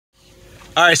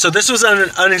All right, so this was an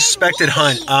unexpected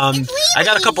hunt. I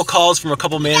got a couple calls from a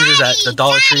couple managers at the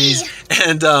Dollar Trees,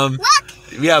 and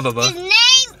yeah, Bubba. His name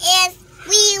is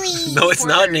Wee Wee. No, it's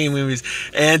not named Wee Wee's,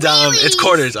 and it's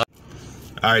quarters.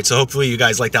 All right, so hopefully you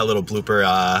guys like that little blooper.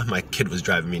 My kid was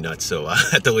driving me nuts, so I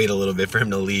had to wait a little bit for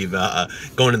him to leave,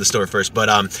 going to the store first. But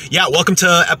yeah, welcome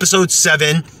to episode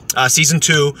 7. Season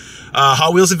 2,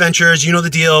 Hot Wheels Adventures. You know the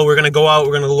deal. We're gonna go out,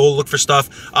 we're gonna go look for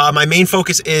stuff. My main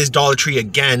focus is Dollar Tree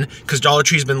again, because Dollar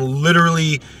Tree's been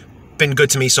literally good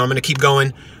to me, so I'm gonna keep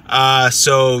going.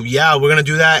 So yeah, we're gonna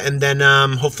do that, and then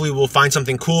hopefully we'll find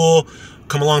something cool.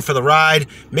 Come along for the ride.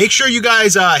 Make sure you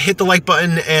guys hit the like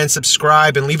button and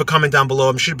subscribe and leave a comment down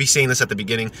below. I should be saying this at the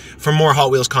beginning for more Hot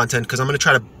Wheels content, because I'm gonna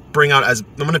try to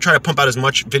pump out as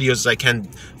much videos as I can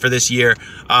for this year,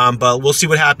 but we'll see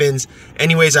what happens.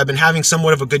 Anyways, I've been having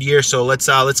somewhat of a good year, so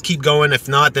let's keep going. If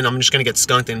not, then I'm just gonna get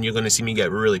skunked and you're gonna see me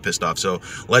get really pissed off. So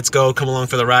let's go, come along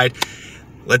for the ride.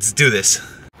 Let's do this.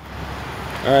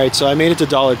 All right, so I made it to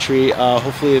Dollar Tree.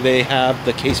 Hopefully they have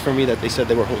the case for me that they said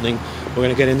they were holding. We're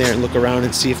gonna get in there and look around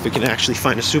and see if we can actually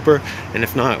find a super, and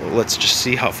if not, let's just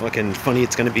see how fucking funny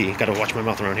it's gonna be. Gotta watch my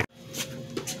mouth around here.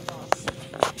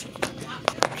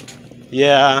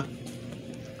 Yeah.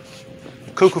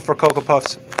 Cuckoo for Cocoa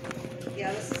Puffs.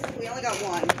 Yeah, we only got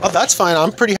one. Oh, that's fine.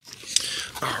 I'm pretty...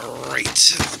 Alright,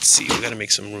 let's see. We gotta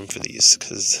make some room for these,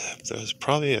 because there's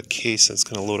probably a case that's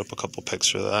gonna load up a couple picks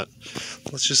for that.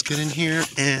 Let's just get in here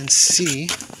and see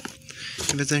if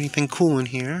there's anything cool in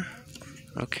here.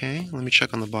 Okay, let me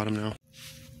check on the bottom now.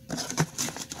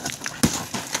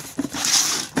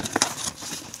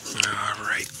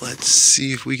 Alright, let's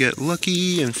see if we get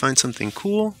lucky and find something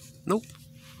cool. Nope.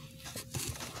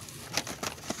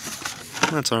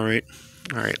 That's alright.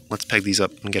 Alright, let's peg these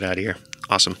up and get out of here.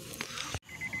 Awesome.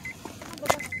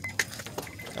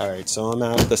 Alright, so I'm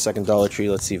at the second Dollar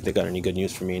Tree. Let's see if they got any good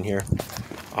news for me in here.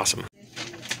 Awesome.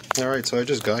 Alright, so I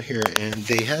just got here and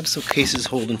they had some cases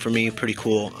holding for me. Pretty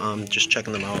cool. Just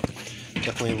checking them out.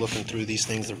 Definitely looking through these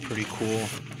things. They're pretty cool.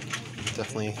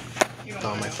 Definitely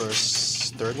found my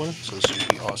third one, so this should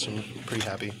be awesome. Pretty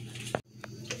happy.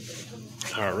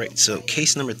 Alright, so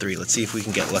case number 3. Let's see if we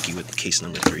can get lucky with case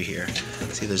number 3 here.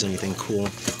 See if there's anything cool.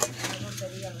 Oh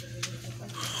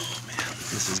man,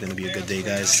 this is going to be a good day,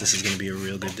 guys. This is going to be a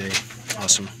real good day.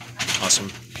 Awesome.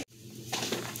 Awesome.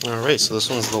 Alright, so this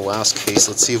one's the last case.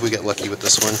 Let's see if we get lucky with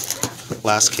this one.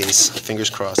 Last case. Fingers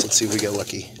crossed. Let's see if we get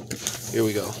lucky. Here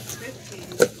we go.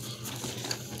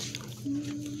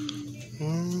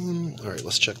 Alright,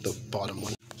 let's check the bottom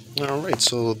one. Alright,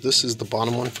 so this is the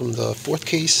bottom one from the 4th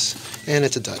case, and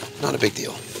it's a dud. Not a big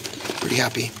deal. Pretty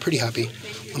happy, pretty happy.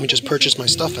 Let me just purchase my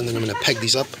stuff, and then I'm going to peg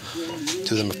these up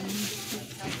to them.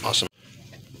 Awesome.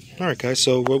 Alright guys,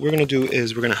 so what we're going to do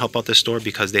is we're going to help out this store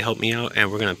because they helped me out,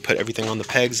 and we're going to put everything on the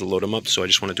pegs, load them up. So I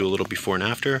just want to do a little before and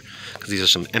after, because these are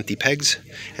some empty pegs,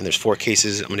 and there's 4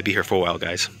 cases. I'm going to be here for a while,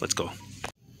 guys. Let's go.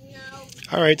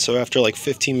 Alright, so after like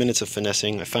 15 minutes of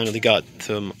finessing, I finally got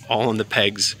them all on the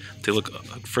pegs. They look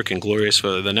freaking glorious.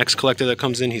 For the next collector that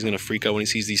comes in, he's going to freak out when he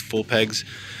sees these full pegs.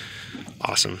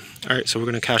 Awesome. Alright, so we're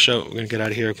going to cash out. We're going to get out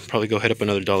of here. Probably go hit up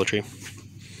another Dollar Tree.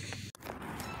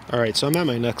 Alright, so I'm at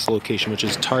my next location, which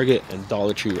is Target and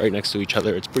Dollar Tree right next to each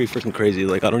other. It's pretty freaking crazy.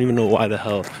 Like, I don't even know why the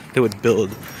hell they would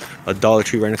build a Dollar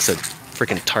Tree right next to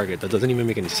freaking Target. That doesn't even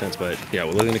make any sense, but yeah,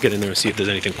 we're going to get in there and see if there's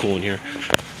anything cool in here.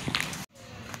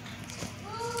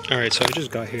 Alright, so I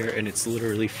just got here and it's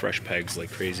literally fresh pegs like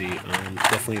crazy.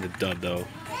 Definitely the dud though.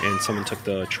 And someone took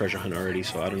the treasure hunt already,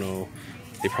 so I don't know.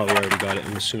 They probably already got it.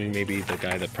 I'm assuming maybe the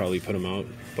guy that probably put them out.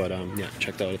 But yeah,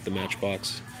 checked out at the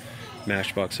Matchbox.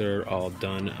 Matchbox are all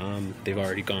done. They've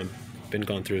already been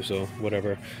gone through, so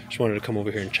whatever. Just wanted to come over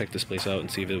here and check this place out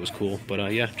and see if it was cool.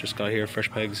 But yeah, just got here,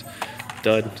 fresh pegs,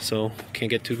 dud, so can't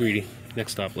get too greedy.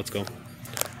 Next stop, let's go.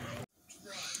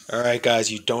 Alright guys,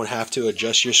 you don't have to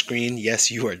adjust your screen. Yes,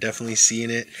 you are definitely seeing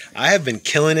it. I have been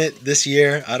killing it this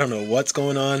year. I don't know what's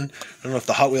going on. I don't know if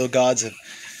the Hot Wheel gods have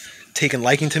taken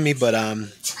liking to me, but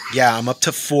yeah, I'm up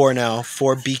to 4 now.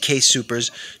 4 BK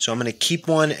Supers. So I'm going to keep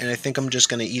one, and I think I'm just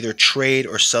going to either trade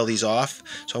or sell these off.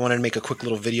 So I wanted to make a quick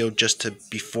little video just to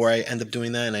before I end up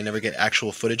doing that, and I never get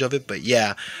actual footage of it. But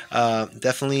yeah,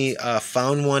 definitely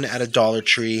found one at a Dollar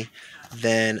Tree.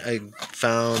 Then I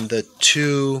found the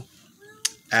 2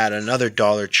 at another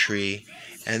Dollar Tree,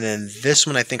 And then this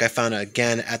one I think I found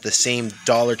again at the same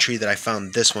Dollar Tree that I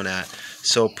found this one at.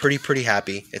 So pretty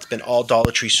happy. It's been all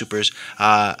Dollar Tree supers.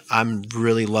 I'm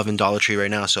really loving Dollar Tree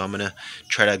right now, so I'm gonna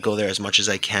try to go there as much as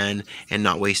I can and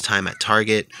not waste time at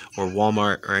Target or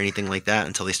Walmart or anything like that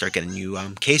until they start getting new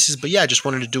cases. But yeah, I just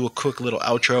wanted to do a quick little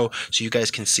outro so you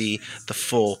guys can see the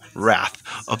full wrath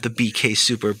of the BK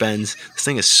Super Benz. This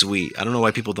thing is sweet. I don't know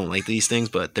why people don't like these things,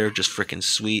 but they're just freaking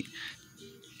sweet.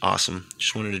 Awesome.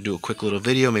 Just wanted to do a quick little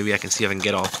video. Maybe I can see if I can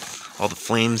get all the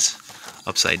flames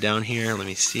upside down here. Let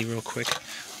me see real quick.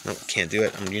 No, can't do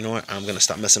it. You know what? I'm going to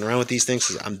stop messing around with these things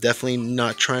because I'm definitely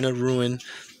not trying to ruin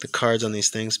the cards on these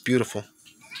things. Beautiful.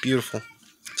 Beautiful.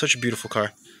 Such a beautiful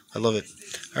car. I love it.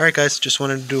 Alright guys, just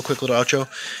wanted to do a quick little outro.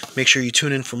 Make sure you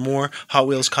tune in for more Hot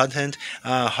Wheels content,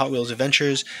 Hot Wheels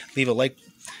adventures. Leave a like,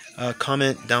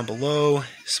 comment down below.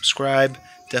 Subscribe.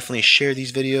 Definitely share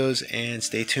these videos and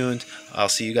stay tuned. I'll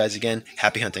see you guys again.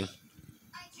 Happy hunting.